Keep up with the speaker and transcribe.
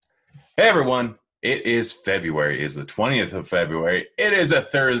Hey everyone, it is February. It is the 20th of February. It is a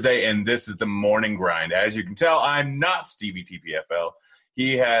Thursday, and this is the morning grind. As you can tell, I'm not Stevie TPFL.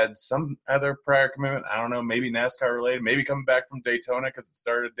 He had some other prior commitment. I don't know, maybe NASCAR related, maybe coming back from Daytona because it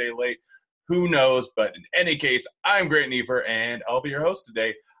started a day late. Who knows? But in any case, I'm Grant Neiffer, and I'll be your host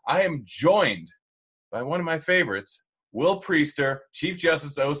today. I am joined by one of my favorites, Will Priester, Chief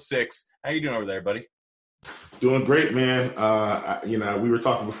Justice 06. How you doing over there, buddy? Doing great, man. We were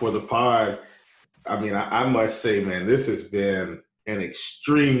talking before the pod. I must say, man, this has been an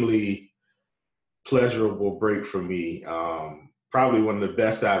extremely pleasurable break for me. Probably one of the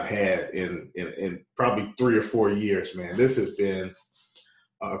best I've had in probably 3 or 4 years, man. This has been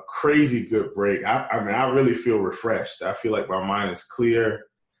a crazy good break. I really feel refreshed. I feel like my mind is clear.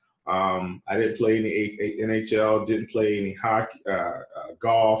 I didn't play any NHL, didn't play any hockey,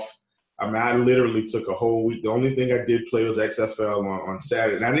 golf. I literally took a whole week. The only thing I did play was XFL on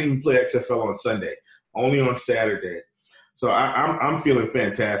Saturday. And I didn't even play XFL on Sunday, only on Saturday. So I'm feeling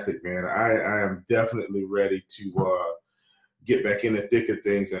fantastic, man. I am definitely ready to get back in the thick of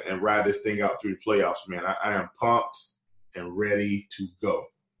things and ride this thing out through the playoffs, man. I am pumped and ready to go.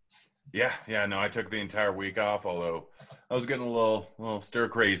 Yeah, no, I took the entire week off, although I was getting a little stir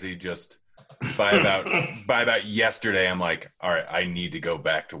crazy just by about yesterday. I'm like, all right, I need to go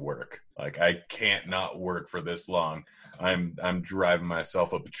back to work. Like, I can't not work for this long. I'm driving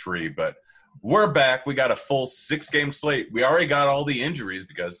myself up a tree, but we're back. We got a full 6-game slate. We already got all the injuries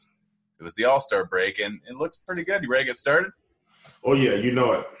because it was the All-Star break, and it looks pretty good. You ready to get started? Oh, yeah, you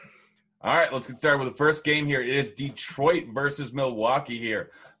know it. All right, let's get started with the first game here. It is Detroit versus Milwaukee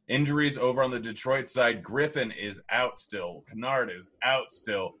here. Injuries over on the Detroit side. Griffin is out still. Kennard is out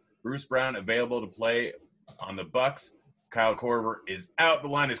still. Bruce Brown available to play on the Bucks. Kyle Korver is out. The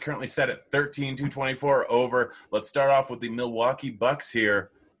line is currently set at 13-224 over. Let's start off with the Milwaukee Bucks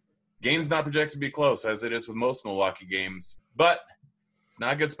here. Game's not projected to be close, as it is with most Milwaukee games. But it's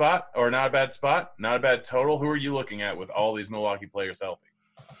not a good spot, or not a bad spot, not a bad total. Who are you looking at with all these Milwaukee players healthy?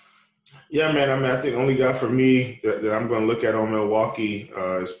 Yeah, man. I think the only guy for me that I'm going to look at on Milwaukee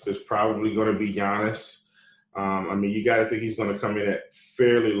is probably going to be Giannis. You got to think he's going to come in at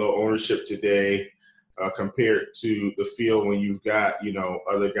fairly low ownership today compared to the field when you've got,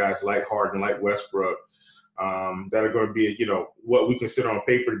 other guys like Harden, like Westbrook that are going to be, what we consider on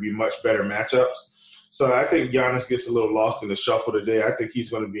paper to be much better matchups. So I think Giannis gets a little lost in the shuffle today. I think he's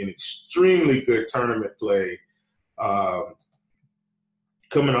going to be an extremely good tournament play.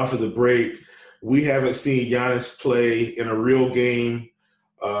 Coming off of the break, we haven't seen Giannis play in a real game,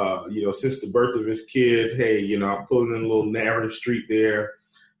 since the birth of his kid. Hey, I'm pulling in a little narrative street there.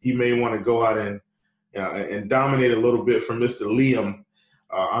 He may want to go out and dominate a little bit from Mr. Liam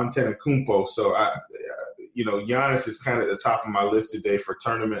Antetokounmpo. So, Giannis is kind of at the top of my list today for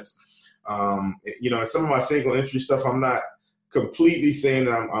tournaments. And some of my single entry stuff, I'm not completely saying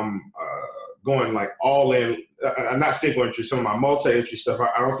that I'm going like all in. I'm not single entry. Some of my multi-entry stuff,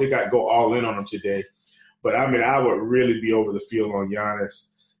 I don't think I'd go all in on them today. But, I would really be over the field on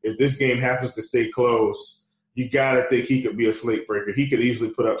Giannis. If this game happens to stay close, you got to think he could be a slate breaker. He could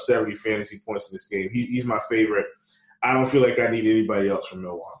easily put up 70 fantasy points in this game. He's my favorite. I don't feel like I need anybody else from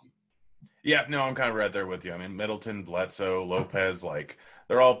Milwaukee. Yeah, no, I'm kind of right there with you. Middleton, Bledsoe, Lopez,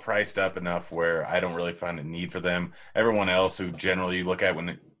 they're all priced up enough where I don't really find a need for them. Everyone else who generally you look at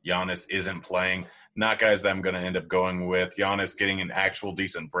when Giannis isn't playing, not guys that I'm going to end up going with. Giannis getting an actual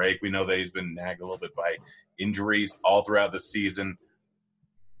decent break. We know that he's been nagged a little bit by injuries all throughout the season,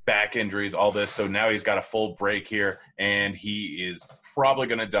 back injuries, all this. So now he's got a full break here, and he is probably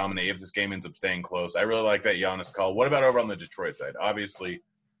going to dominate if this game ends up staying close. I really like that Giannis call. What about over on the Detroit side? Obviously,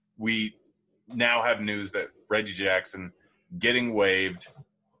 we now have news that Reggie Jackson getting waived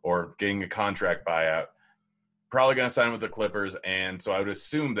or getting a contract buyout, probably going to sign with the Clippers, and so I would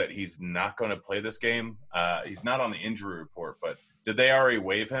assume that he's not going to play this game. He's not on the injury report, but did they already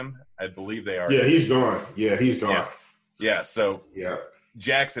waive him? I believe they are. Yeah, he's gone. Yeah, so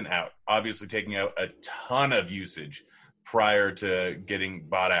Jackson out, obviously taking out a ton of usage prior to getting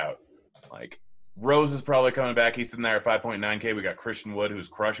bought out. Rose is probably coming back. He's sitting there at 5.9K. We got Christian Wood, who's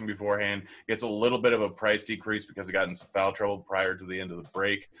crushing beforehand. Gets a little bit of a price decrease because he got in some foul trouble prior to the end of the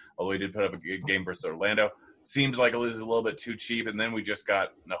break, although he did put up a good game versus Orlando. Seems like it was a little bit too cheap, and then we just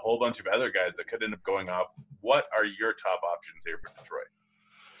got a whole bunch of other guys that could end up going off. What are your top options here for Detroit?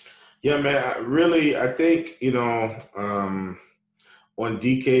 Yeah, man, I think, on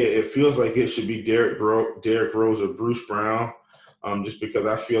DK, it feels like it should be Derrick Rose or Bruce Brown, just because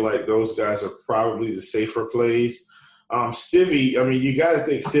I feel like those guys are probably the safer plays. Sivy, you got to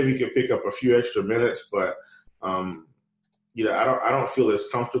think Sivy can pick up a few extra minutes, but I don't feel as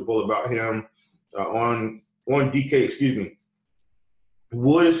comfortable about him on DK. Excuse me.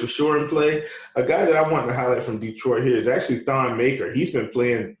 Wood is for sure in play. A guy that I want to highlight from Detroit here is actually Thon Maker. He's been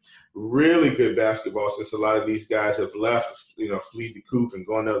playing really good basketball since a lot of these guys have left, flee the coop and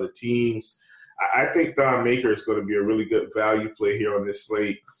gone to other teams. I think Thon Maker is going to be a really good value play here on this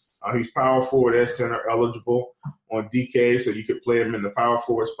slate. He's power forward and center eligible on DK, so you could play him in the power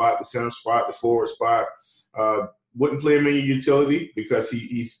forward spot, the center spot, the forward spot. Wouldn't play him in your utility because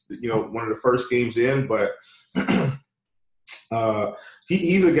he's one of the first games in, but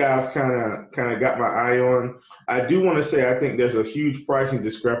he's a guy I've kind of got my eye on. I do want to say I think there's a huge pricing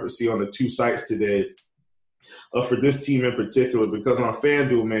discrepancy on the two sites today for this team in particular, because on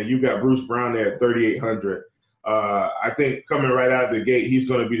FanDuel, man, you got Bruce Brown there at 3,800. I think coming right out of the gate, he's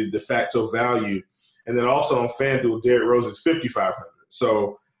going to be the de facto value. And then also on FanDuel, Derrick Rose is 5,500.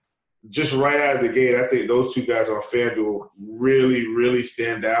 So just right out of the gate, I think those two guys on FanDuel really, really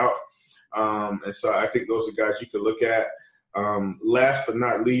stand out. And so I think those are guys you could look at. Last but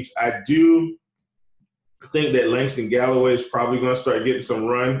not least, I do think that Langston Galloway is probably going to start getting some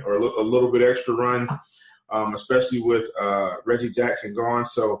run or a little bit extra run, especially with Reggie Jackson gone.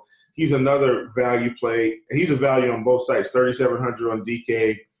 So he's another value play. He's a value on both sides, 3,700 on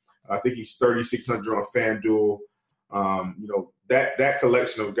DK. I think he's 3,600 on FanDuel. That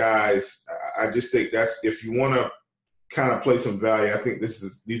collection of guys, I just think that's, if you want to kind of play some value, I think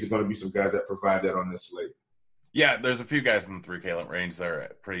these are going to be some guys that provide that on this slate. Yeah, there's a few guys in the 3K range that are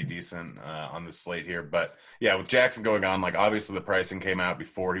pretty decent on the slate here. But, yeah, with Jackson going on, like, obviously the pricing came out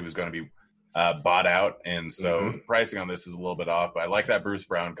before he was going to be bought out. And so the pricing on this is a little bit off. But I like that Bruce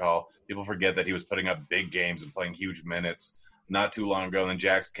Brown call. People forget that he was putting up big games and playing huge minutes not too long ago. And then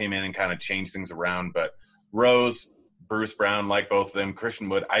Jackson came in and kind of changed things around. But Rose, Bruce Brown, like both of them. Christian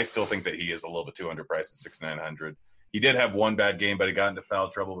Wood, I still think that he is a little bit too underpriced at 6,900. He did have one bad game, but he got into foul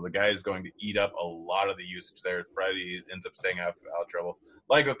trouble. But the guy is going to eat up a lot of the usage there. Probably ends up staying out of foul trouble.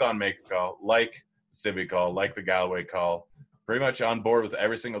 Like the Thon Maker call, like the Civic call, like the Galloway call. Pretty much on board with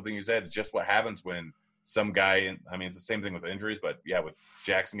every single thing you said. It's just what happens when some guy – it's the same thing with injuries, but, yeah, with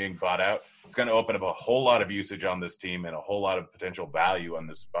Jackson getting bought out, it's going to open up a whole lot of usage on this team and a whole lot of potential value on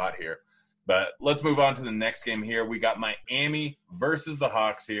this spot here. But let's move on to the next game here. We got Miami versus the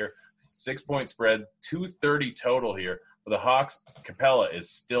Hawks here. 6-point spread, 230 total here. For the Hawks, Capella is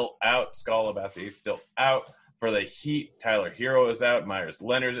still out. Scala Bassi is still out. For the Heat, Tyler Hero is out. Myers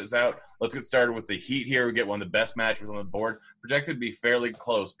Leonard is out. Let's get started with the Heat here. We get one of the best matchups on the board. Projected to be fairly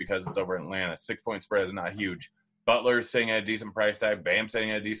close because it's over in Atlanta. 6-point spread is not huge. Butler's sitting at a decent price tag. Bam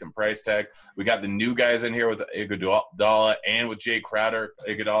sitting at a decent price tag. We got the new guys in here with Iguodala and with Jay Crowder.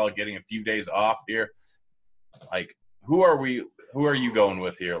 Iguodala getting a few days off here. Like, who are you going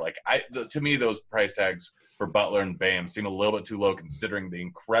with here? Like, to me, those price tags for Butler and Bam seem a little bit too low considering the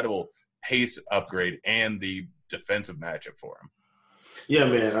incredible pace upgrade and the defensive matchup for him. Yeah,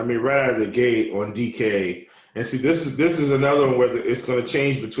 man. Right out of the gate on DK, and see, this is another one where it's going to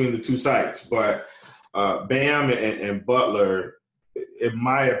change between the two sites. But Bam and Butler, in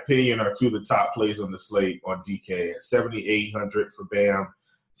my opinion, are two of the top plays on the slate on DK at 7,800 for Bam,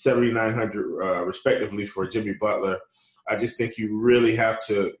 7,900 respectively for Jimmy Butler. I just think you really have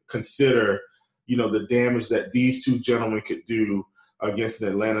to consider, the damage that these two gentlemen could do against an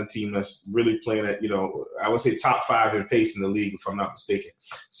Atlanta team that's really playing at, I would say top 5 in pace in the league, if I'm not mistaken.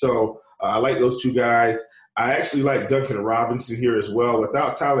 So I like those two guys. I actually like Duncan Robinson here as well.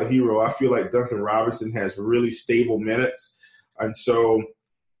 Without Tyler Hero, I feel like Duncan Robinson has really stable minutes. And so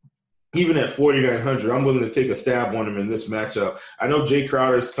even at 4,900, I'm willing to take a stab on him in this matchup. I know Jay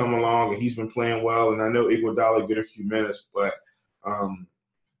Crowder's come along and he's been playing well, and I know Iguodala get a few minutes, but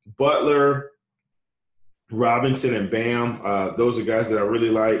Butler, Robinson, and Bam, those are guys that I really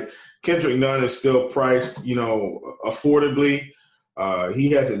like. Kendrick Nunn is still priced, affordably.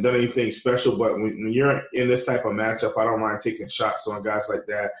 He hasn't done anything special, but when you're in this type of matchup, I don't mind taking shots on guys like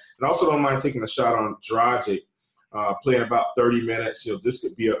that. And I also don't mind taking a shot on Dragic, playing about 30 minutes. This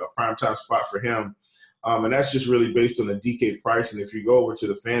could be a primetime spot for him. And that's just really based on the DK pricing. If you go over to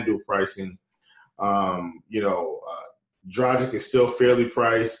the FanDuel pricing, Dragic is still fairly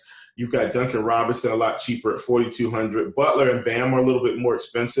priced. You've got Duncan Robinson a lot cheaper at 4,200. Butler and Bam are a little bit more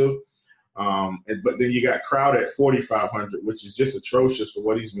expensive. But then you got Crowder at 4,500, which is just atrocious for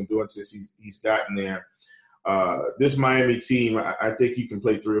what he's been doing since he's gotten there. This Miami team, I think you can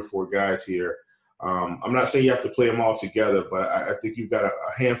play 3 or 4 guys here. I'm not saying you have to play them all together, but I think you've got a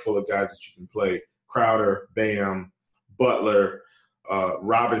handful of guys that you can play. Crowder, Bam, Butler,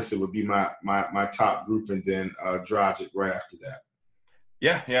 Robinson would be my top group, and then Dragic right after that.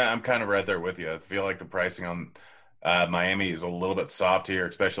 Yeah, I'm kind of right there with you. I feel like the pricing on Miami is a little bit soft here,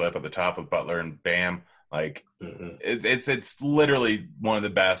 especially up at the top with Butler and Bam. Like it's literally one of the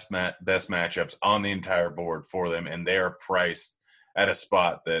best matchups on the entire board for them, and they are priced at a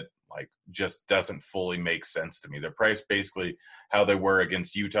spot that like just doesn't fully make sense to me. They're priced basically how they were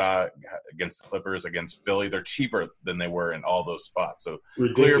against Utah, against the Clippers, against Philly. They're cheaper than they were in all those spots. So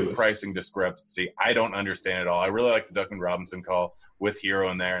Ridiculous. Clear pricing discrepancy. I don't understand it all. I really like the Duncan Robinson call with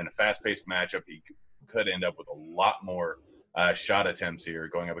Hero in there. In a fast-paced matchup, he could end up with a lot more shot attempts here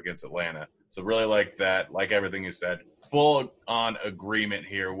going up against Atlanta. So really like that. Like everything you said. Full on agreement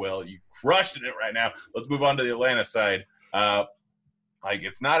here, Will. You crushed it right now. Let's move on to the Atlanta side. Like,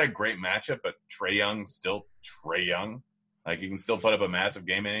 it's not a great matchup, but Trae Young, still Trae Young. Like, he can still put up a massive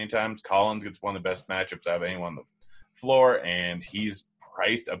game at any time. Collins gets one of the best matchups out of anyone on the floor, and he's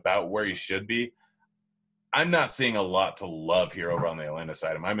priced about where he should be. I'm not seeing a lot to love here over on the Atlanta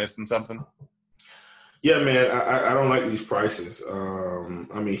side. Am I missing something? Yeah, man, I don't like these prices.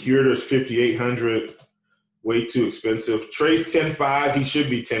 I mean, here there's 5,800, way too expensive. Trae's 10.5. He should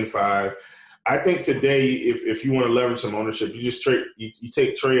be 10.5. I think today, if you want to leverage some ownership, you just you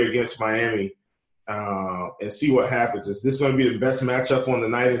take Trae against Miami and see what happens. Is this going to be the best matchup on the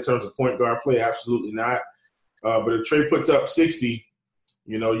night in terms of point guard play? Absolutely not. But if Trae puts up 60,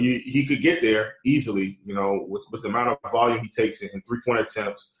 he could get there easily, with the amount of volume he takes in three-point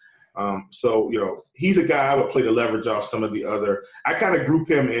attempts. So, he's a guy I would play to leverage off some of the other. I kind of group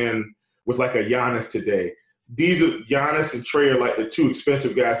him in with like a Giannis today. These are Giannis and Trae are like the two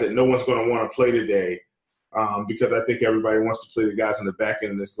expensive guys that no one's going to want to play today because I think everybody wants to play the guys in the back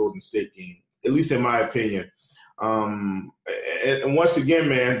end of this Golden State game, at least in my opinion. And once again,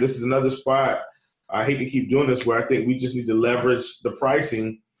 man, this is another spot. I hate to keep doing this where I think we just need to leverage the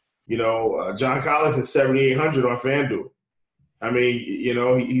pricing. John Collins is 7,800 on FanDuel. I mean,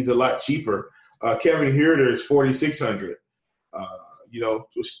 he's a lot cheaper. Kevin Huerter is 4,600.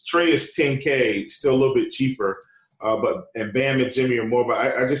 Trae is 10K, still a little bit cheaper. And Bam and Jimmy are more.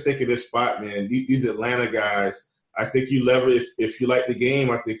 But I just think of this spot, man, these Atlanta guys, I think you leverage, if you like the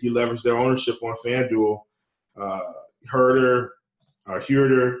game, I think you leverage their ownership on FanDuel. Huerter,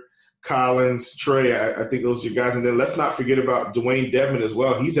 Collins, Trae, I think those are your guys. And then let's not forget about Dwayne Dedmon as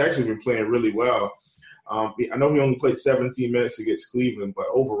well. He's actually been playing really well. I know he only played 17 minutes against Cleveland, but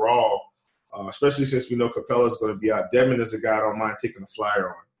overall, especially since we know Capella's going to be out, Dedmon is a guy I don't mind taking a flyer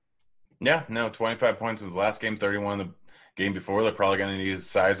on. Yeah, no, 25 points in the last game, 31 in the game before. They're probably going to need his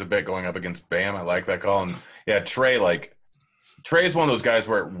size a bit going up against Bam. I like that call. And, yeah, Trae is one of those guys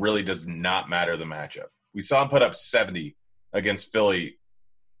where it really does not matter the matchup. We saw him put up 70 against Philly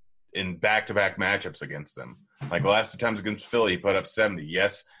in back-to-back matchups against them. Like the last two times against Philly, he put up 70.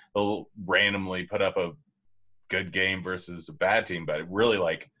 Yes, he'll randomly put up a good game versus a bad team, but it really,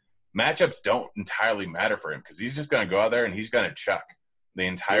 matchups don't entirely matter for him because he's just going to go out there and he's going to chuck the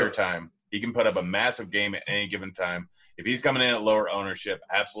entire time. He can put up a massive game at any given time. If he's coming in at lower ownership,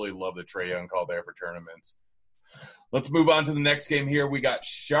 absolutely love the Trae Young call there for tournaments. Let's move on to the next game here. We got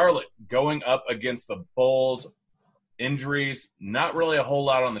Charlotte going up against the Bulls. Injuries, not really a whole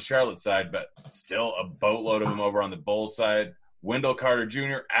lot on the Charlotte side, but still a boatload of them over on the Bulls side. Wendell Carter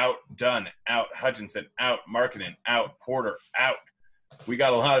Jr. out, Dunn out, Hutchinson out, Markkanen out, Porter out. We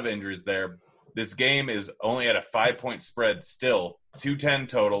got a lot of injuries there. This game is only at a 5-point spread still, 210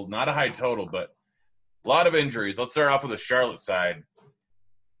 total, not a high total, but a lot of injuries. Let's start off with the Charlotte side.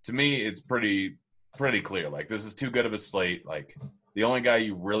 To me, it's pretty clear. This is too good of a slate. The only guy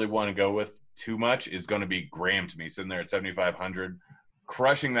you really want to go with too much is going to be Graham to me, sitting there at 7,500,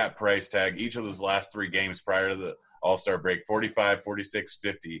 crushing that price tag. Each of those last three games prior to the All-Star break, 45, 46,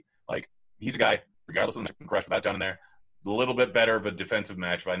 50. He's a guy, regardless of the crush, without down in there, a little bit better of a defensive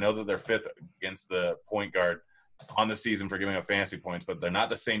match. But I know that they're fifth against the point guard on the season for giving up fantasy points, but they're not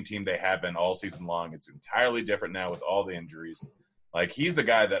the same team they have been all season long. It's entirely different now with all the injuries. He's the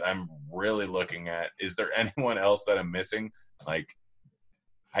guy that I'm really looking at. Is there anyone else that I'm missing?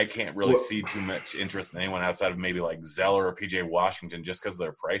 I can't really see too much interest in anyone outside of maybe Zeller or PJ Washington just because of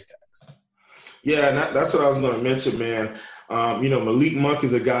their price tags. Yeah, and that's what I was going to mention, man. Malik Monk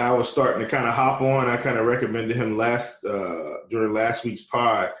is a guy I was starting to kind of hop on. I kind of recommended him during last week's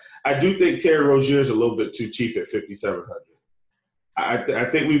pod. I do think Terry Rozier is a little bit too cheap at 5,700. I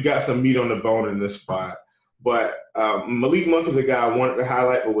think we've got some meat on the bone in this spot. But Malik Monk is a guy I wanted to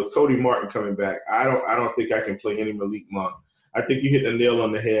highlight. But with Cody Martin coming back, I don't think I can play any Malik Monk. I think you hit the nail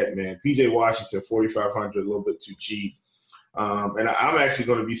on the head, man. PJ Washington, 4,500, a little bit too cheap. And I'm actually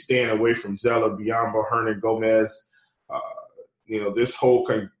going to be staying away from Zeller, Biyombo, Hernan Gomez. This whole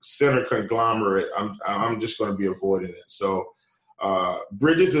center conglomerate, I'm just going to be avoiding it. So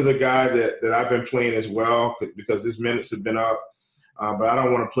Bridges is a guy that I've been playing as well because his minutes have been up, but I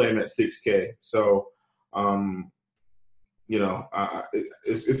don't want to play him at 6K. So,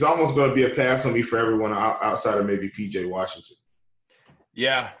 it's almost going to be a pass on me for everyone outside of maybe PJ Washington.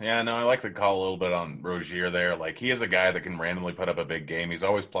 Yeah, no, I like the call a little bit on Rozier there. Like, he is a guy that can randomly put up a big game. He's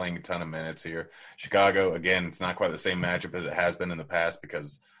always playing a ton of minutes here. Chicago, again, it's not quite the same matchup as it has been in the past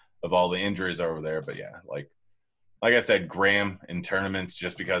because of all the injuries over there. But yeah, like I said, Graham in tournaments,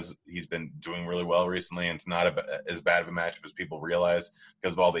 just because he's been doing really well recently, and it's not as bad of a matchup as people realize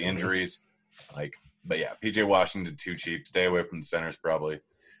because of all the injuries. But yeah, PJ Washington too cheap. Stay away from the centers probably.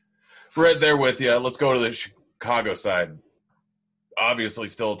 Right there with you. Let's go to the Chicago side. Obviously,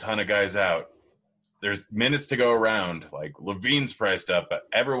 still a ton of guys out. There's minutes to go around. Like, Levine's priced up, but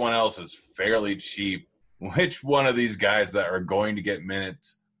everyone else is fairly cheap. Which one of these guys that are going to get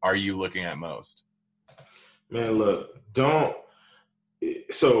minutes are you looking at most? Man, look,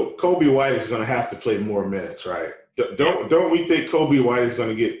 so Kobe White is going to have to play more minutes, right? Don't we think Kobe White is going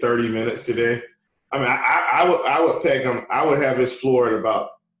to get 30 minutes today? I mean, I would peg him. I would have his floor at about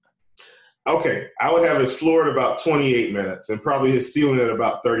 28 minutes and probably his ceiling at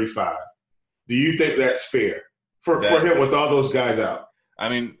about 35. Do you think that's fair for him with all those guys out? I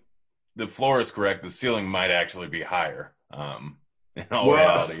mean, the floor is correct. The ceiling might actually be higher. In all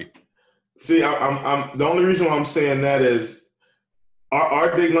reality. See, I'm the only reason why I'm saying that is,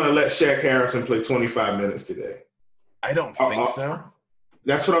 are they going to let Shaq Harrison play 25 minutes today? I don't think so.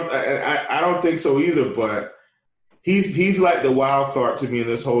 That's what I don't think so either. But he's like the wild card to me in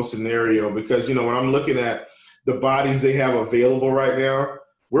this whole scenario because when I'm looking at the bodies they have available right now,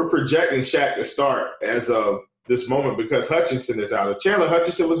 we're projecting Shaq to start as of this moment because Hutchinson is out. If Chandler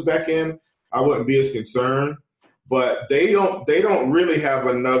Hutchinson was back in, I wouldn't be as concerned. But they don't really have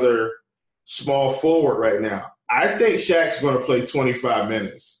another small forward right now. I think Shaq's going to play 25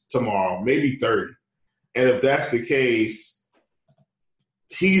 minutes tomorrow, maybe 30. And if that's the case,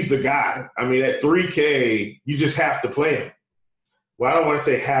 he's the guy. I mean, at 3K, you just have to play him. Well, I don't want to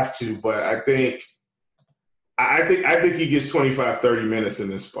say have to, but I think he gets 25, 30 minutes in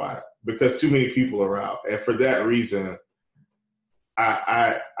this spot because too many people are out. And for that reason,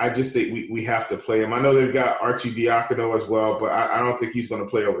 I just think we have to play him. I know they've got Archie Diacono as well, but I don't think he's going to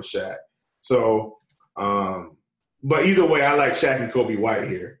play over Shaq. So, but either way, I like Shaq and Kobe White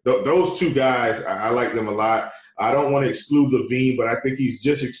here. Those two guys, I like them a lot. I don't want to exclude Levine, but I think he's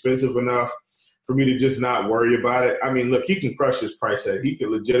just expensive enough for me to just not worry about it. I mean, look, he can crush his price tag. He could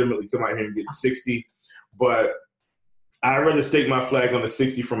legitimately come out here and get 60, but I'd rather stake my flag on the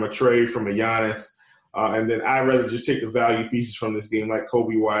 60 from a trade from a Giannis, and then I'd rather just take the value pieces from this game like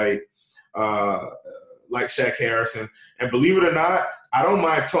Kobe White, like Shaq Harrison. And believe it or not, I don't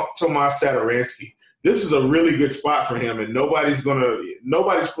mind Tomas Satoransky. This is a really good spot for him, and nobody's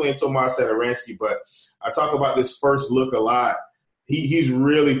playing Tomas Satoransky, but I talk about this first look a lot. He's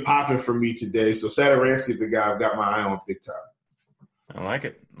really popping for me today. So Satoransky is the guy I've got my eye on big time. I like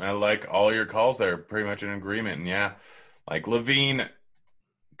it. I like all your calls there. Pretty much in agreement. And yeah, like Levine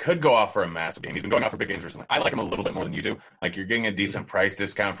could go off for a massive game. He's been going off for big games recently. I like him a little bit more than you do. Like, you're getting a decent price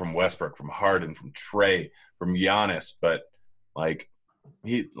discount from Westbrook, from Harden, from Trey, from Giannis, but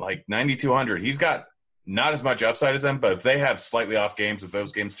he 9,200. He's got not as much upside as them, but if they have slightly off games, if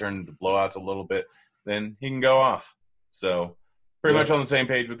those games turn into blowouts a little bit, then he can go off. So pretty much on the same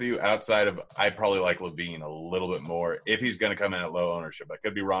page with you. Outside of, I probably like Levine a little bit more if he's going to come in at low ownership. I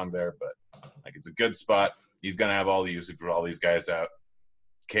could be wrong there, but it's a good spot. He's going to have all the usage with all these guys out.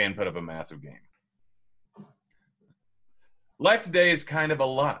 Can put up a massive game. Life today is kind of a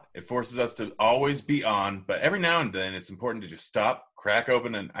lot. It forces us to always be on, but every now and then it's important to just stop, crack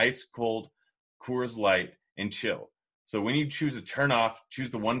open an ice-cold Coors Light, and chill. So when you choose to turn off,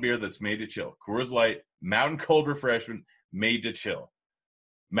 choose the one beer that's made to chill. Coors Light, mountain cold refreshment made to chill.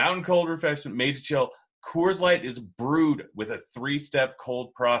 Mountain cold refreshment made to chill. Coors Light is brewed with a 3-step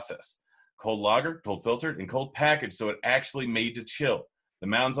cold process. Cold lager, cold filtered, and cold packaged, so it actually made to chill. The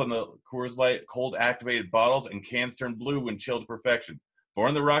mountains on the Coors Light cold activated bottles and cans turn blue when chilled to perfection. Born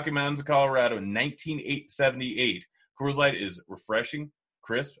in the Rocky Mountains of Colorado in 1978, Coors Light is refreshing,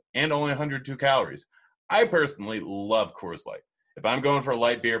 crisp, and only 102 calories. I personally love Coors Light. If I'm going for a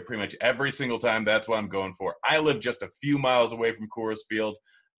light beer, pretty much every single time, that's what I'm going for. I live just a few miles away from Coors Field.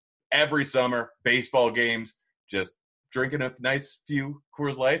 Every summer, baseball games, just drinking a nice few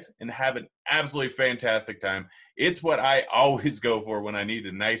Coors Lights and have an absolutely fantastic time. It's what I always go for when I need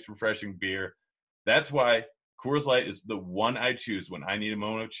a nice, refreshing beer. That's why Coors Light is the one I choose when I need a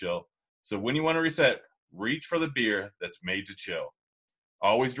moment of chill. So when you want to reset, reach for the beer that's made to chill.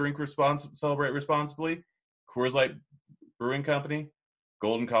 Always drink celebrate responsibly. Coors Light Brewing Company,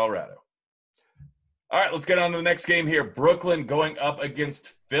 Golden, Colorado. All right, let's get on to the next game here. Brooklyn going up against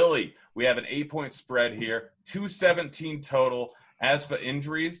Philly. We have an 8-point spread here, 217 total. As for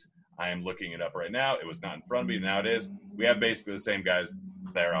injuries, I am looking it up right now. It was not in front of me. Now it is. We have basically the same guys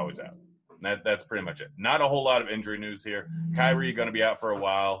that are always out. That's pretty much it. Not a whole lot of injury news here. Kyrie going to be out for a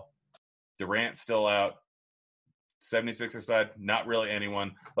while. Durant still out. 76er side, not really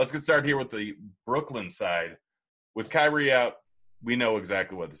anyone. Let's get started here with the Brooklyn side. With Kyrie out, we know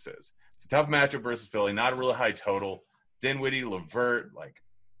exactly what this is. It's a tough matchup versus Philly, not a really high total. Dinwiddie, LeVert,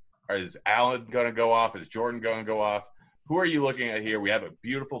 is Allen going to go off? Is Jordan going to go off? Who are you looking at here? We have a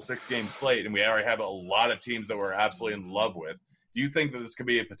beautiful 6-game slate, and we already have a lot of teams that we're absolutely in love with. Do you think that this could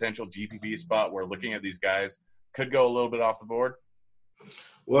be a potential GPP spot where looking at these guys could go a little bit off the board?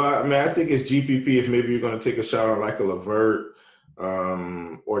 Well, I mean, I think it's GPP if maybe you're going to take a shot on like a LeVert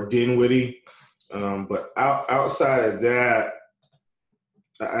or Dinwiddie. But outside of that,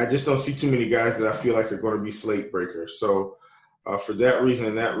 I just don't see too many guys that I feel like are going to be slate breakers. So for that reason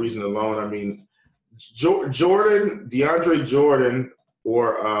and that reason alone, I mean, Jordan, DeAndre Jordan,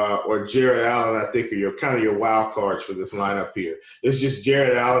 or Jared Allen, I think are your wild cards for this lineup here. It's just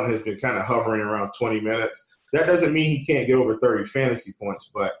Jared Allen has been kind of hovering around 20 minutes. That doesn't mean he can't get over 30 fantasy points,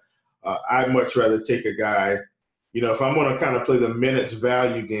 but I'd much rather take a guy. If I'm going to kind of play the minutes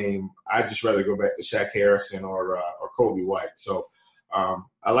value game, I'd just rather go back to Shaq Harrison or Kobe White. So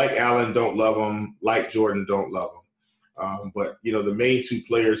I like Allen, don't love him. Like Jordan, don't love him. But the main two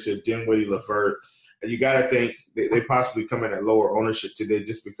players here, Dinwiddie, LeVert, and you got to think they possibly come in at lower ownership today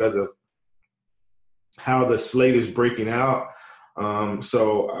just because of how the slate is breaking out.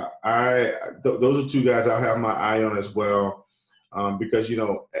 So those are two guys I'll have my eye on as well, because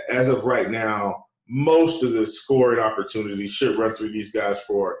as of right now, most of the scoring opportunities should run through these guys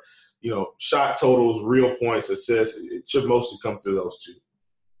for shot totals, real points, assists. It should mostly come through those two.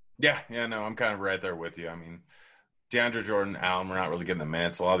 Yeah, no, I'm kind of right there with you. I mean, DeAndre Jordan, Allen, we're not really getting the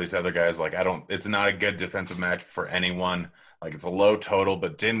minutes. A lot of these other guys, it's not a good defensive match for anyone. It's a low total,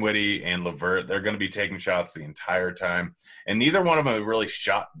 but Dinwiddie and LeVert, they're going to be taking shots the entire time. And neither one of them have really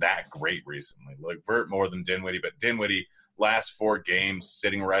shot that great recently. LeVert more than Dinwiddie, but Dinwiddie, last 4 games,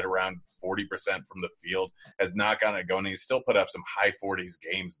 sitting right around 40% from the field, has not gotten it going. He's still put up some high 40s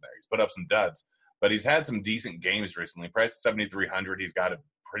games in there. He's put up some duds, but he's had some decent games recently. Priced at 7,300, he's got a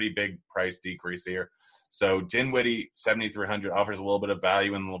pretty big price decrease here. So Dinwiddie, 7,300, offers a little bit of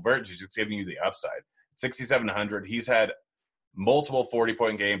value, and LeVert is just giving you the upside. 6,700, he's had multiple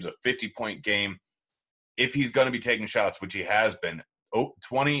 40-point games, a 50-point game. If he's going to be taking shots, which he has been,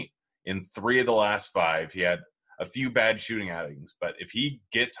 20 in 3 of the last 5. He had a few bad shooting outings, but if he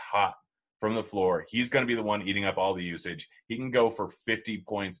gets hot from the floor, he's going to be the one eating up all the usage. He can go for 50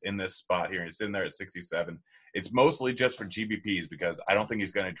 points in this spot here. He's sitting there at 67. It's mostly just for GPPs because I don't think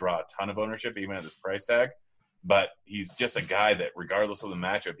he's going to draw a ton of ownership even at this price tag. But he's just a guy that regardless of the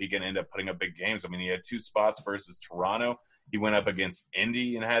matchup, he can end up putting up big games. I mean, he had 2 spots versus Toronto. He went up against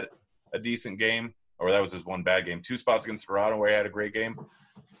Indy and had a decent game, or that was his one bad game. 2 spots against Toronto where he had a great game.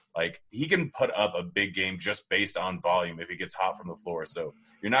 He can put up a big game just based on volume if he gets hot from the floor. So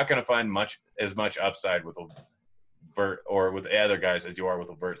you're not going to find as much upside with LeVert or with other guys as you are with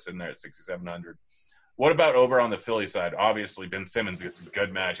LeVert sitting there at 6,700. What about over on the Philly side? Obviously, Ben Simmons gets a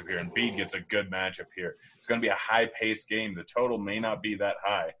good matchup here, and Embiid gets a good matchup here. It's going to be a high-paced game. The total may not be that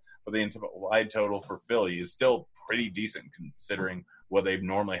high, but the implied total for Philly is still pretty decent considering what they've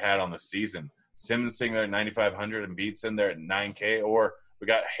normally had on the season. Simmons sitting there at 9,500, and Embiid sitting there at 9K, or we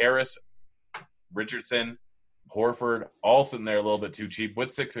got Harris, Richardson, Horford, all sitting there a little bit too cheap.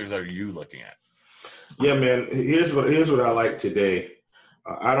 What Sixers are you looking at? Yeah, man. Here's what I like today.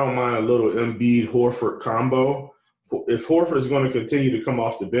 I don't mind a little Embiid-Horford combo. If Horford is going to continue to come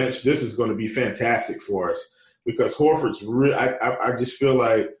off the bench, this is going to be fantastic for us because Horford's real. I just feel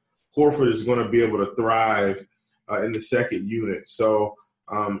like Horford is going to be able to thrive in the second unit. So.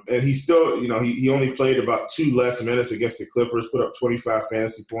 And he still, he only played about 2 less minutes against the Clippers, put up 25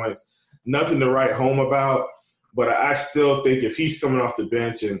 fantasy points. Nothing to write home about, but I still think if he's coming off the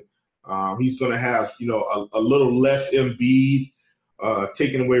bench and he's going to have, a little less Embiid,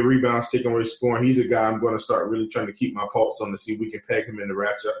 taking away rebounds, taking away scoring, he's a guy I'm going to start really trying to keep my pulse on to see if we can peg him in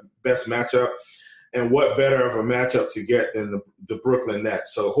the best matchup. And what better of a matchup to get than the Brooklyn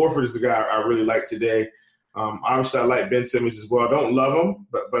Nets. So Horford is the guy I really like today. Obviously, I like Ben Simmons as well. I don't love him,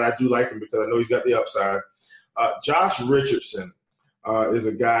 but I do like him because I know he's got the upside. Josh Richardson is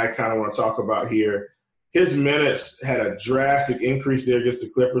a guy I kind of want to talk about here. His minutes had a drastic increase there against the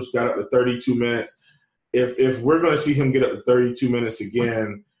Clippers, got up to 32 minutes. If we're going to see him get up to 32 minutes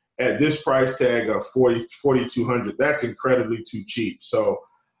again, at this price tag of 4,200, that's incredibly too cheap. So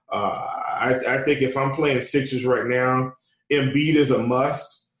I think if I'm playing Sixers right now, Embiid is a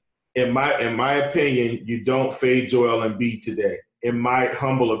must. In my opinion, you don't fade Joel Embiid today, in my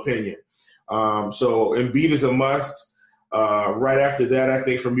humble opinion. So Embiid is a must. Right after that, I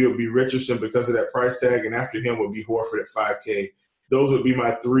think for me it would be Richardson because of that price tag, and after him would be Horford at 5K. Those would be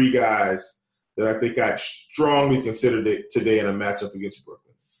my three guys that I think I'd strongly consider today in a matchup against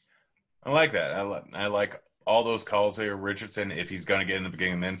Brooklyn. I like that. I like all those calls here. Richardson, if he's going to get in the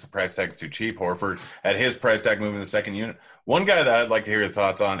beginning, then the price tag's too cheap. Horford at his price tag moving the second unit. One guy that I'd like to hear your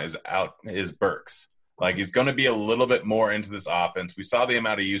thoughts on is Burks. Like, he's going to be a little bit more into this offense. We saw the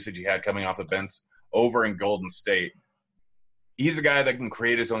amount of usage he had coming off the bench over in Golden State. He's a guy that can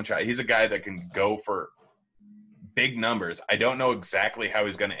create his own shot. He's a guy that can go for big numbers. I don't know exactly how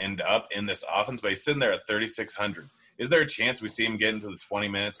he's going to end up in this offense, but he's sitting there at 3,600. Is there a chance we see him get into the 20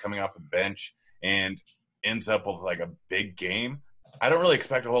 minutes coming off the bench and ends up with like a big game? I don't really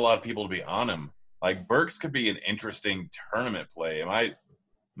expect a whole lot of people to be on him. Like, Burks could be an interesting tournament play. Am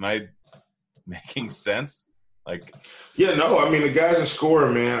I making sense? Like, yeah, no, I mean, the guy's a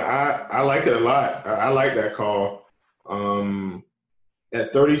scorer, man. I like it a lot. I like that call.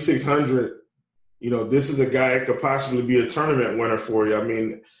 At 3,600, this is a guy that could possibly be a tournament winner for you. I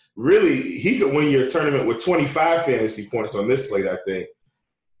mean, really, he could win your tournament with 25 fantasy points on this slate, I think.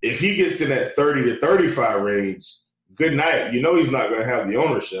 If he gets in that 30 to 35 range, good night. He's not going to have the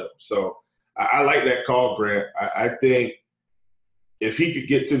ownership. So I like that call, Grant. I think if he could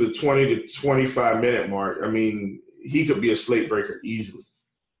get to the 20 to 25 minute mark, I mean, he could be a slate breaker easily.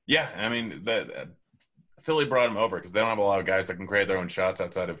 Yeah, I mean, Philly brought him over because they don't have a lot of guys that can create their own shots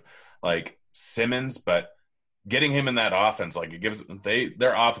outside of like Simmons, but getting him in that offense, like, it gives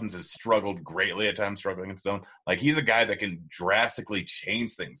their offense has struggled greatly at times, struggling in zone. Like, he's a guy that can drastically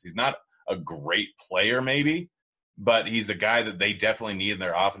change things. He's not a great player, maybe, but he's a guy that they definitely need in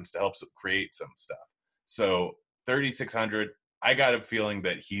their offense to help create some stuff. So 3,600, I got a feeling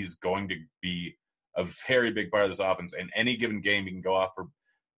that he's going to be a very big part of this offense. And any given game, he can go off for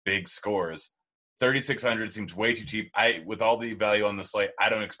big scores. 3,600 seems way too cheap. With all the value on the slate, I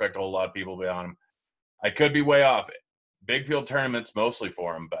don't expect a whole lot of people to be on him. I could be way off. Big field tournaments mostly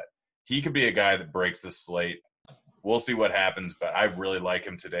for him, but he could be a guy that breaks the slate. We'll see what happens, but I really like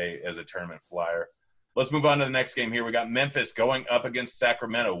him today as a tournament flyer. Let's move on to the next game here. We got Memphis going up against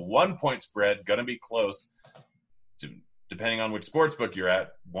Sacramento. 1 point spread, going to be close, depending on which sportsbook you're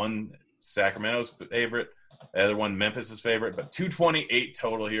at. One Sacramento's favorite, the other one Memphis' favorite, but 228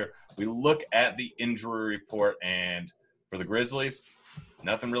 total here. We look at the injury report, and for the Grizzlies,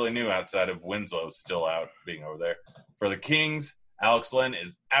 nothing really new outside of Winslow still out, being over there. For the Kings, Alex Len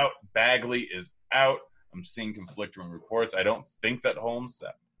is out. Bagley is out. I'm seeing conflicting reports. I don't think that Holmes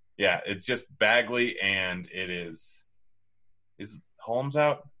 – yeah, it's just Bagley, and it is – is Holmes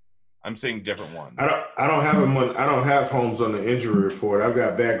out? I'm seeing different ones. I don't have him on. I don't have Holmes on the injury report. I've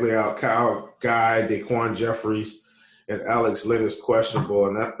got Bagley out, Kyle Guy, Daquan Jeffries, and Alex Len is questionable,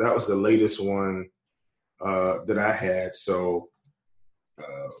 and that was the latest one that I had. So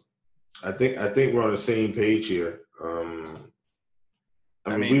I think we're on the same page here.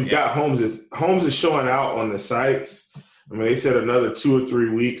 I mean, we've got Holmes is showing out on the sites. I mean, they said another 2 or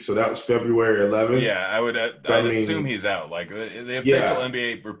 3 weeks, so that was February 11th. Yeah, I'd assume he's out. Like, the official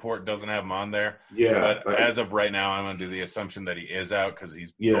NBA report doesn't have him on there. Yeah. But as of right now, I'm going to do the assumption that he is out because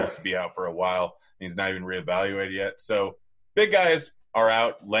he's supposed to be out for a while. And he's not even reevaluated yet. So, big guys are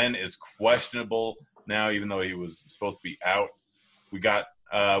out. Len is questionable now, even though he was supposed to be out. We got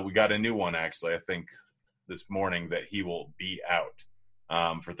a new one, actually, I think, this morning that he will be out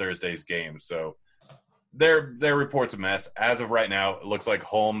for Thursday's game. So, their report's a mess. As of right now, it looks like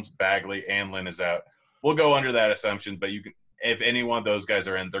Holmes, Bagley, and Lynn is out. We'll go under that assumption, but you can, if any one of those guys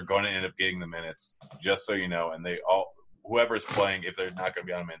are in, they're going to end up getting the minutes, just so you know. And whoever's playing, if they're not going to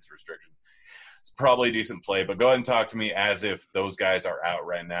be on a minutes restriction, it's probably a decent play. But go ahead and talk to me as if those guys are out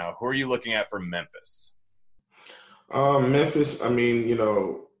right now. Who are you looking at for Memphis? Memphis, I mean,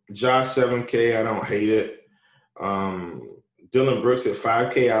 Josh 7K, I don't hate it. Dylan Brooks at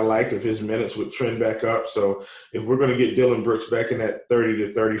 5K, I like if his minutes would trend back up. So if we're going to get Dylan Brooks back in that 30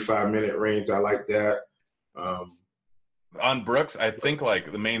 to 35 minute range, I like that. On Brooks, I think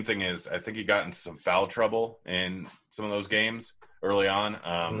the main thing is I think he got into some foul trouble in some of those games early on,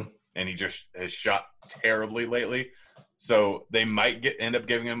 and he just has shot terribly lately. So they might end up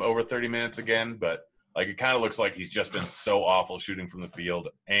giving him over 30 minutes again, but it kind of looks like he's just been so awful shooting from the field,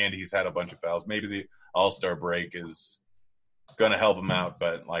 and he's had a bunch of fouls. Maybe the All-Star break is going to help him out.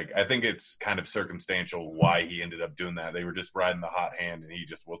 But, like, I think it's kind of circumstantial why he ended up doing that. They were just riding the hot hand, and he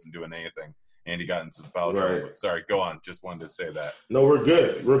just wasn't doing anything. And he got in some foul trouble. But sorry, go on. Just wanted to say that. No, we're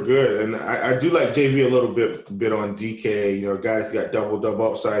good. We're good. And I do like JV a little bit on DK. You know, guys got double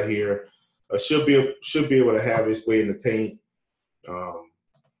upside here. Should be able to have his way in the paint.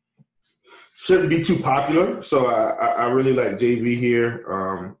 Shouldn't be too popular. So I really like JV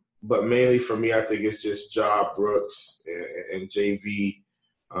here. But mainly for me, I think it's just Ja, Brooks, and JV.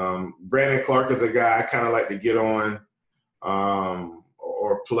 Brandon Clark is a guy I kind of like to get on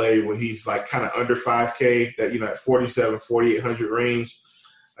or play when he's like kind of under 5K, that, you know, at 4,700, 4,800 range.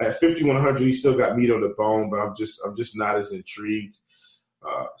 At 5,100, he still got meat on the bone, but I'm just not as intrigued.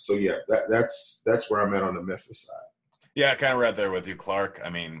 So yeah, that's where I'm at on the Memphis side. Yeah, kind of right there with you, Clark. I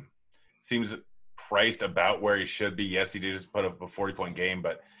mean, seems priced about where he should be. Yes, he did just put up a 40-point game,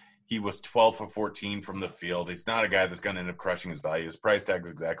 but he was 12 for 14 from the field. He's not a guy that's going to end up crushing his value. His price tag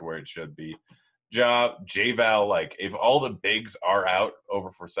is exactly where it should be. J-Val, like, if all the bigs are out over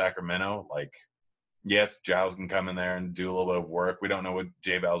for Sacramento, like, yes, Giles can come in there and do a little bit of work. We don't know what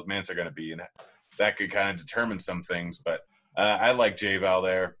J-Val's minutes are going to be, and that could kind of determine some things. But I like J-Val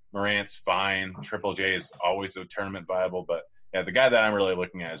there. Morant's fine. Triple J is always a tournament viable. But, yeah, the guy that I'm really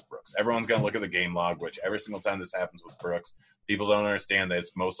looking at is Brooks. Everyone's going to look at the game log, which every single time this happens with Brooks, people don't understand that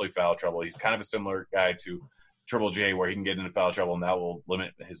it's mostly foul trouble. He's kind of a similar guy to Triple J, where he can get into foul trouble, and that will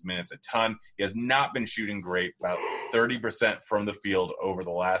limit his minutes a ton. He has not been shooting great, about 30% from the field over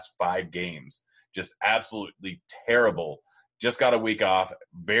the last 5 games. Just absolutely terrible. Just got a week off.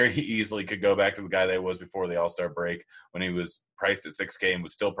 Very easily could go back to the guy that he was before the All-Star break when he was priced at 6K and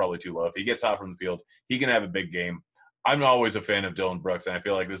was still probably too low. If he gets hot from the field, he can have a big game. I'm always a fan of Dillon Brooks, and I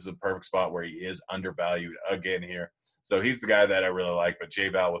feel like this is a perfect spot where he is undervalued again here. So he's the guy that I really like, but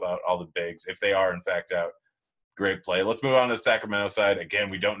J-Val without all the bigs, if they are in fact out, great play. Let's move on to the Sacramento side. Again,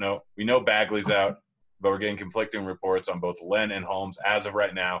 we don't know. We know Bagley's out, but we're getting conflicting reports on both Len and Holmes. As of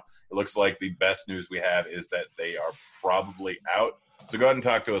right now, it looks like the best news we have is that they are probably out. So go ahead and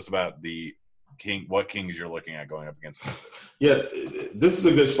talk to us about what Kings you're looking at going up against Memphis. Yeah, this is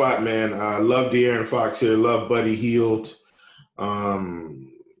a good spot, man. Love De'Aaron Fox here. Love Buddy Hield.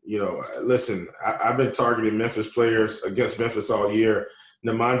 You know, listen, I've been targeting Memphis players against Memphis all year.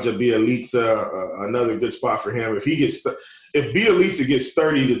 Nemanja Bjelica, another good spot for him. If Bjelica gets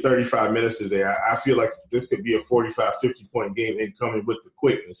 30 to 35 minutes today, I feel like this could be a 45, 50-point game incoming with the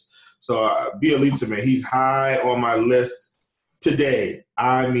quickness. So Bjelica, man, he's high on my list today.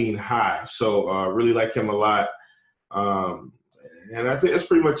 I mean high. So really like him a lot. And I think that's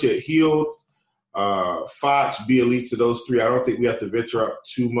pretty much it. Hield, Fox, Bjelica, those three. I don't think we have to venture up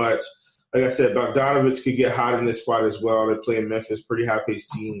too much. Like I said, Bogdanovich could get hot in this spot as well. They're playing Memphis, pretty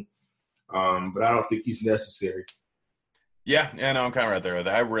high-paced team. But I don't think he's necessary. Yeah, no, I'm kind of right there with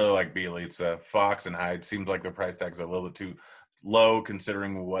that. I really like Bjelica. Fox and Hyde seems like their price tags are a little bit too low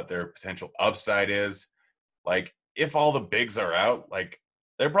considering what their potential upside is. Like, if all the bigs are out, like,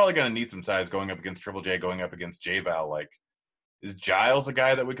 they're probably going to need some size going up against Triple J, going up against J-Val. Like, is Giles a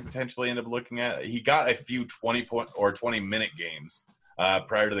guy that we could potentially end up looking at? He got a few 20-point or 20-minute games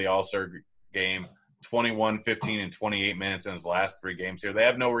prior to the All-Star game, 21, 15, and 28 minutes in his last 3 games here. They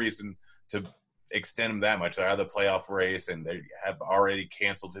have no reason to extend him that much. They're out of the playoff race, and they have already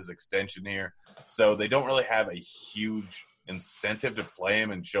canceled his extension here. So they don't really have a huge incentive to play him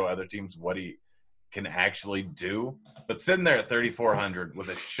and show other teams what he can actually do. But sitting there at 3,400 with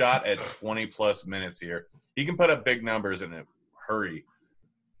a shot at 20-plus minutes here, he can put up big numbers in a hurry.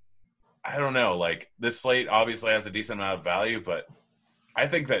 I don't know. Like, this slate obviously has a decent amount of value, but I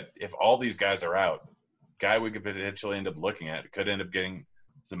think that if all these guys are out, guy we could potentially end up looking at could end up getting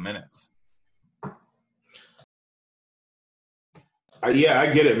some minutes. Yeah,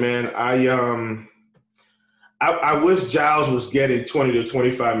 I get it, man. I wish Giles was getting 20 to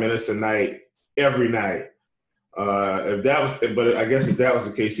 25 minutes a night every night. But I guess if that was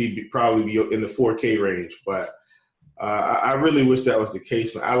the case, he'd probably be in the 4K range. But I really wish that was the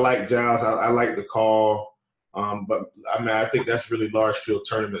case. Man, I like Giles. I like the call. But I mean, I think that's really large field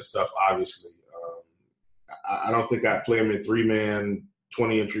tournament stuff. Obviously, I don't think I'd play him in 3-man,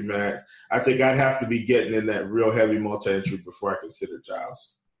 20 entry max. I think I'd have to be getting in that real heavy multi-entry before I consider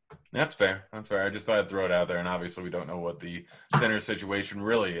Giles. That's fair. I just thought I'd throw it out there. And obviously, we don't know what the center situation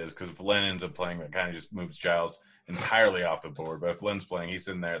really is, because if Len ends up playing, that kind of just moves Giles entirely off the board. But if Len's playing, he's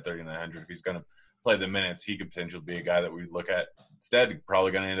sitting there at 3,900. If he's going to play the minutes, he could potentially be a guy that we'd look at instead.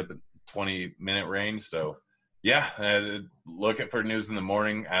 Probably going to end up in 20-minute range. So, yeah, look for news in the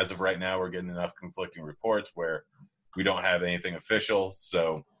morning. As of right now, we're getting enough conflicting reports where we don't have anything official.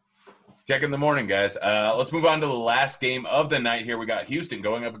 So Check in the morning, guys. Let's move on to the last game of the night here. We got Houston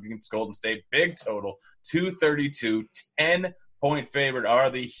going up against Golden State. Big total, 232. 10-point favorite are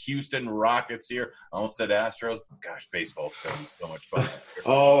the Houston Rockets here. Almost said Astros. Gosh, baseball's going to be so much fun.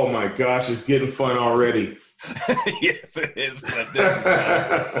 Oh, my gosh. It's getting fun already. Yes, it is. But this is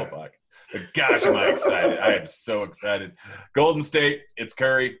not football. But gosh, am I excited. I am so excited. Golden State, it's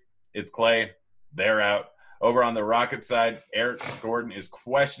Curry. It's Clay. They're out. Over on the Rocket side, Eric Gordon is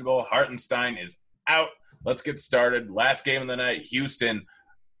questionable. Hartenstein is out. Let's get started. Last game of the night, Houston.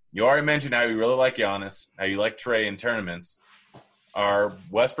 You already mentioned how you really like Giannis, how you like Trey in tournaments. Are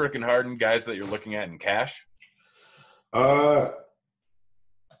Westbrook and Harden guys that you're looking at in cash? I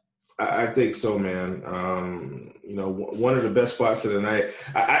think so, man. One of the best spots of the night.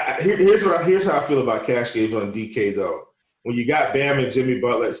 Here's how I feel about cash games on DK, though. When you got Bam and Jimmy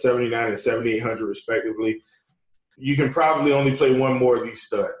Butler at 79 and 7,800 respectively, you can probably only play one more of these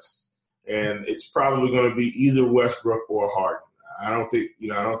studs, and it's probably going to be either Westbrook or Harden. I don't think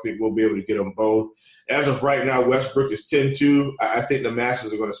we'll be able to get them both. As of right now, Westbrook is 10-2. I think the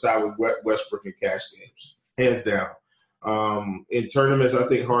Masters are going to side with Westbrook in cash games, hands down. In tournaments, I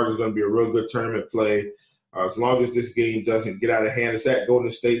think Harden is going to be a real good tournament play. As long as this game doesn't get out of hand, it's at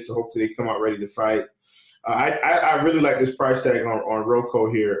Golden State, so hopefully they come out ready to fight. I really like this price tag on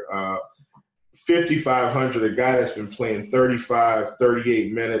Rocco here. 5,500, a guy that's been playing 35,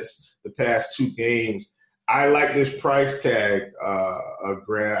 38 minutes the past two games. I like this price tag,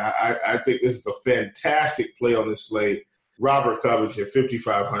 Grant. I think this is a fantastic play on this slate. Robert Covington,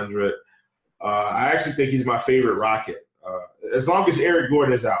 5,500. I actually think he's my favorite Rocket. As long as Eric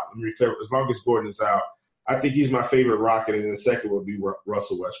Gordon is out, as long as Gordon is out, I think he's my favorite Rocket, and then the second would be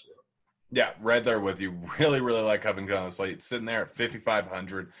Russell Westbrook. Yeah, right there with you. Really, really like Covington on the slate. Sitting there at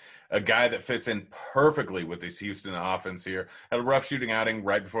 5,500. A guy that fits in perfectly with this Houston offense here. Had a rough shooting outing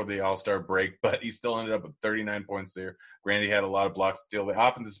right before the All-Star break, but he still ended up with 39 points there. Grandy had a lot of blocks to steal. The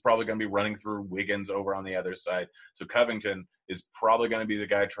offense is probably going to be running through Wiggins over on the other side. So Covington is probably going to be the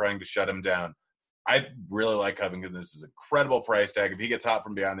guy trying to shut him down. I really like Covington. This is a credible price tag. If he gets hot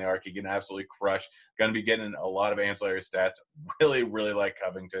from behind the arc, he can absolutely crush. Going to be getting a lot of ancillary stats. Really, really like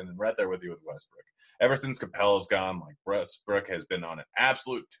Covington. And right there with you with Westbrook. Ever since Capella's gone, like Westbrook has been on an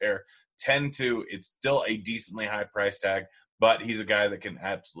absolute tear. 10-2. It's still a decently high price tag, but he's a guy that can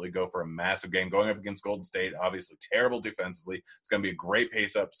absolutely go for a massive game. Going up against Golden State, obviously terrible defensively. It's going to be a great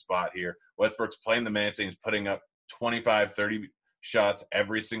pace-up spot here. Westbrook's playing the minutes, and he's putting up 25, 30 shots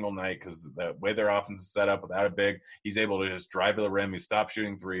every single night because the way their offense is set up without a big, he's able to just drive to the rim. He stopped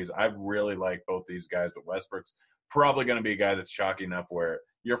shooting threes. I really like both these guys, but Westbrook's probably going to be a guy that's chalky enough where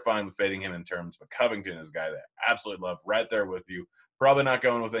you're fine with fading him in terms, but Covington is a guy that I absolutely love right there with you. Probably not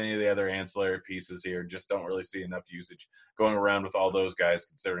going with any of the other ancillary pieces here. Just don't really see enough usage going around with all those guys,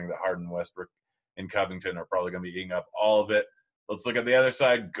 considering that Harden, Westbrook, and Covington are probably going to be eating up all of it. Let's look at the other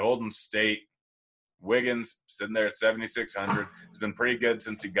side, Golden State. Wiggins sitting there at 7,600. He's been pretty good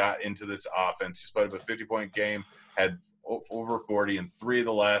since he got into this offense. He's put up a 50-point game, had over 40 in 3 of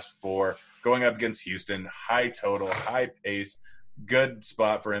the last 4. Going up against Houston, high total, high pace, good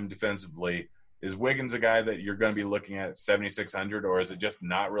spot for him defensively. Is Wiggins a guy that you're going to be looking at 7,600, or is it just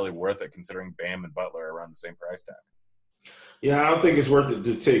not really worth it considering Bam and Butler are around the same price tag? Yeah, I don't think it's worth it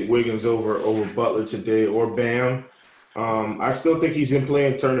to take Wiggins over Butler today or Bam. I still think he's in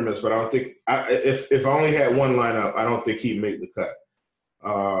playing tournaments, but I don't think if I only had one lineup, I don't think he'd make the cut.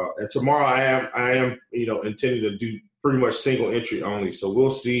 And tomorrow I am intending to do pretty much single entry only. So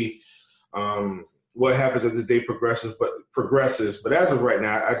we'll see what happens as the day progresses. But as of right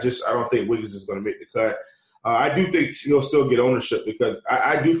now, I don't think Wiggins is going to make the cut. I do think he'll still get ownership because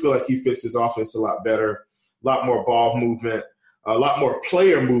I do feel like he fits his offense a lot better, a lot more ball movement. A lot more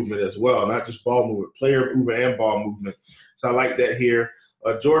player movement as well, not just ball movement, player movement and ball movement. So I like that here.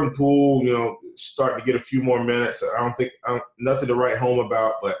 Jordan Poole, starting to get a few more minutes. I don't think nothing to write home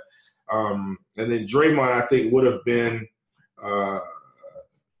about, but and then Draymond I think would have been the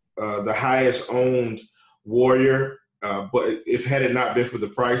highest owned Warrior, but if had it not been for the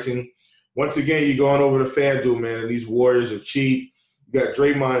pricing, once again you're going over to FanDuel, man, and these Warriors are cheap. You got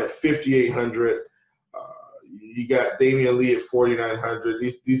Draymond at 5,800. You got Damian Lee at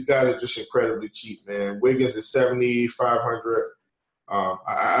 4,900. These guys are just incredibly cheap, man. Wiggins is 7,500.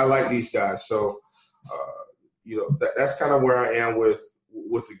 I like these guys. So, that's kind of where I am with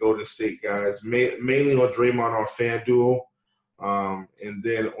the Golden State guys. Mainly on Draymond on FanDuel. And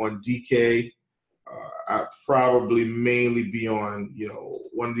then on DK, I'd probably mainly be on,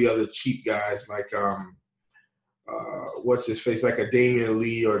 one of the other cheap guys like what's his face, like a Damian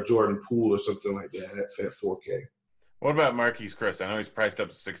Lee or Jordan Poole or something like that at 4K. What about Marquise Chris? I know he's priced up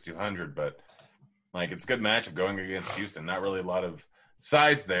to 6,200, but like it's a good matchup going against Houston. Not really a lot of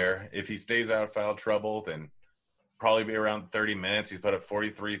size there. If he stays out of foul trouble, then probably be around 30 minutes. He's put up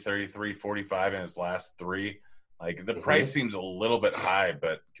 43, 33, 45 in his last three. Like the price seems a little bit high,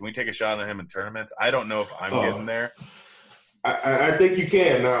 but can we take a shot on him in tournaments? I don't know if I'm getting there. I think you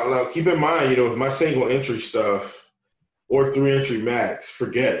can. Now, keep in mind, with my single entry stuff or 3-entry max,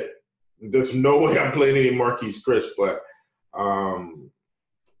 forget it. There's no way I'm playing any Marquise Chris, but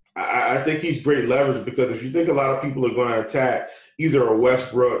I think he's great leverage because if you think a lot of people are going to attack either a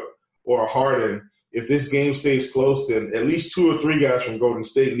Westbrook or a Harden, if this game stays close, then at least 2 or 3 guys from Golden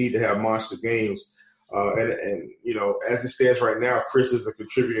State need to have monster games. And as it stands right now, Chris is a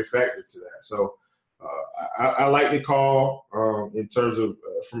contributing factor to that. So I like the call in terms of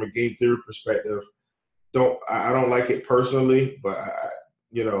from a game theory perspective. I don't like it personally, but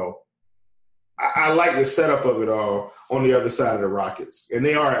I like the setup of it all on the other side of the Rockets, and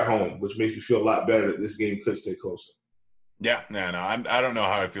they are at home, which makes me feel a lot better that this game could stay closer. Yeah, no, I don't know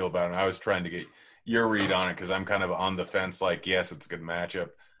how I feel about it. I was trying to get your read on it because I'm kind of on the fence. Like, yes, it's a good matchup.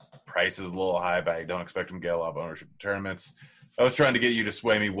 Price is a little high, but I don't expect him to get a lot of ownership in tournaments. I was trying to get you to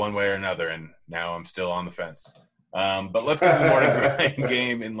sway me one way or another, and now I'm still on the fence. But let's get to the morning grind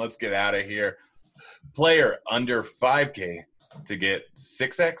game, and let's get out of here. Player under 5K to get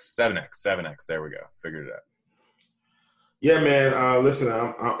 6X, 7X. There we go. Figured it out. Yeah, man. Listen,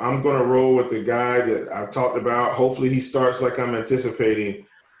 I'm going to roll with the guy that I've talked about. Hopefully he starts like I'm anticipating.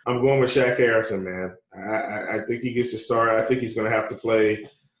 I'm going with Shaq Harrison, man. I think he gets to start. I think he's going to have to play.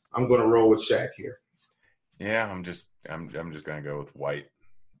 I'm going to roll with Shaq here. Yeah, I'm just going to go with White.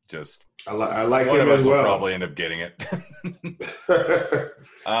 I like one him of us as well. Will probably end up getting it.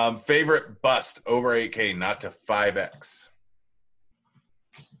 Favorite bust over 8K, not to 5X.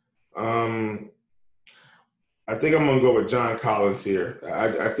 I think I'm going to go with John Collins here.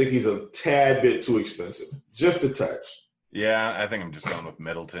 I think he's a tad bit too expensive, just a touch. Yeah, I think I'm just going with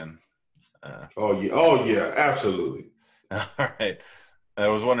Middleton. Oh yeah, absolutely. All right. I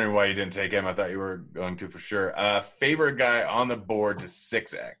was wondering why you didn't take him. I thought you were going to for sure. Favorite guy on the board to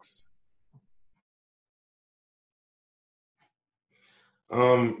 6X.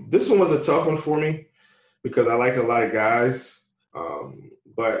 This one was a tough one for me because I like a lot of guys,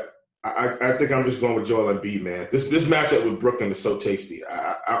 but I think I'm just going with Joel Embiid, man. This matchup with Brooklyn is so tasty.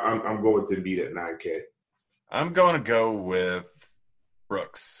 I'm going with Embiid at 9K. I'm going to go with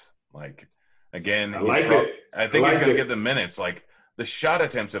Brooks. Like, again, I think he's going to get the minutes. Like, the shot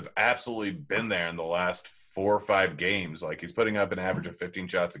attempts have absolutely been there in the last 4 or 5 games. Like, he's putting up an average of 15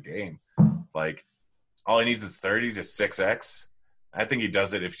 shots a game. Like, all he needs is 30 to 6X. I think he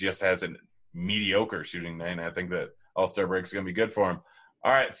does it if he just has a mediocre shooting night. And I think that All-Star break is going to be good for him.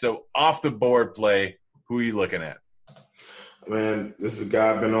 All right, so off the board play, who are you looking at? Man, this is a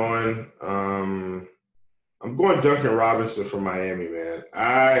guy I've been on. I'm going Duncan Robinson from Miami, man.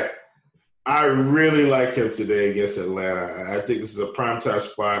 I really like him today against Atlanta. I think this is a primetime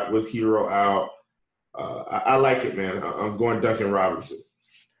spot with Hero out. I like it, man. I'm going Duncan Robinson.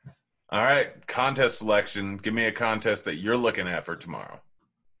 All right, contest selection. Give me a contest that you're looking at for tomorrow.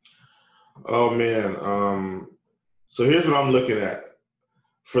 Oh, man. So here's what I'm looking at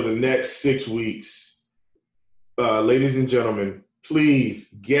for the next 6 weeks. Ladies and gentlemen, please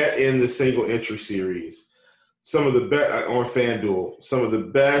get in the single entry series. Some of the best on FanDuel, some of the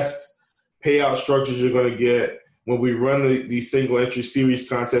best payout structures you're going to get when we run these single entry series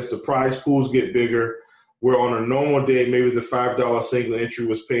contests. The prize pools get bigger. Where on a normal day, maybe the $5 single entry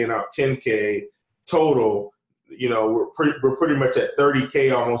was paying out $10K total. We're pretty much at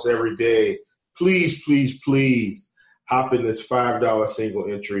 $30K almost every day. Please, please, please hop in this $5 single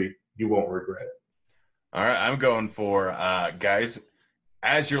entry. You won't regret it. All right, I'm going for guys.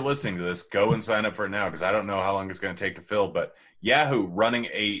 As you're listening to this, go and sign up for it now because I don't know how long it's going to take to fill. But Yahoo running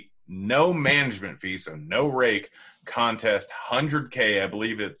a no management fee, so no rake contest, 100K. I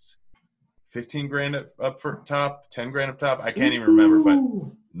believe it's 15 grand up for top, 10 grand up top. I can't even remember, but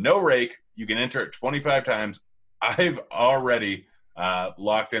no rake. You can enter it 25 times. I've already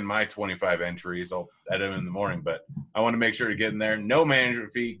locked in my 25 entries. I'll edit them in the morning, but I want to make sure to get in there. No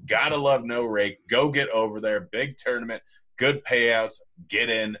management fee. Gotta love no rake. Go get over there. Big tournament. Good payouts. Get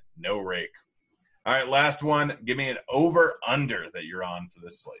in. No rake. All right, last one. Give me an over-under that you're on for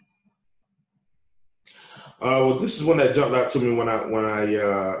this slate. Well, this is one that jumped out to me when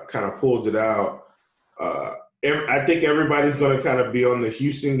I kind of pulled it out. I think everybody's going to kind of be on the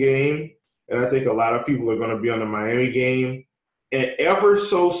Houston game, and I think a lot of people are going to be on the Miami game. And ever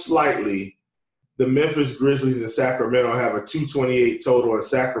so slightly, the Memphis Grizzlies and Sacramento have a 228 total, and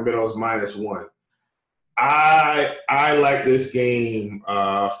Sacramento's -1. I like this game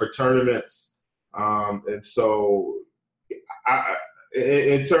for tournaments, and so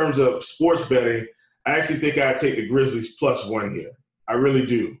in terms of sports betting, I actually think I'd take the Grizzlies +1 here. I really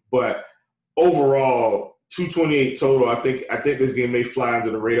do. But overall, 228 total. I think this game may fly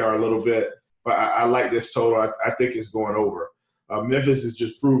under the radar a little bit, but I like this total. I think it's going over. Memphis is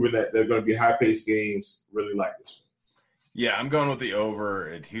just proving that they're going to be high-paced games. Really like this one. Yeah, I'm going with the over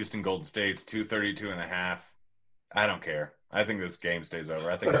at Houston Golden State's 232.5. I don't care. I think this game stays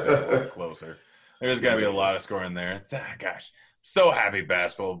over. I think it's a little closer. There's got to be a lot of scoring there. Gosh, so happy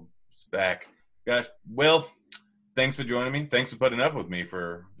basketball is back. Gosh, Will, thanks for joining me. Thanks for putting up with me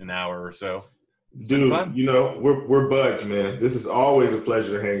for an hour or so. Dude, we're buds, man. This is always a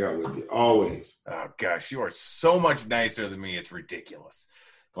pleasure to hang out with you. Always. Oh, gosh, you are so much nicer than me. It's ridiculous.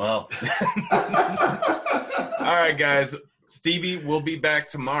 Well, all right, guys. Stevie will be back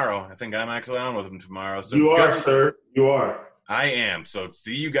tomorrow. I think I'm actually on with him tomorrow. So you are, sir. You are. I am. So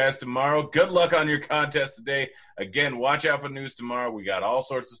see you guys tomorrow. Good luck on your contest today. Again, watch out for news tomorrow. We got all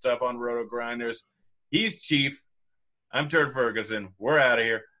sorts of stuff on Roto Grinders. He's Chief. I'm Turd Ferguson. We're out of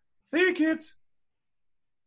here. See you, kids.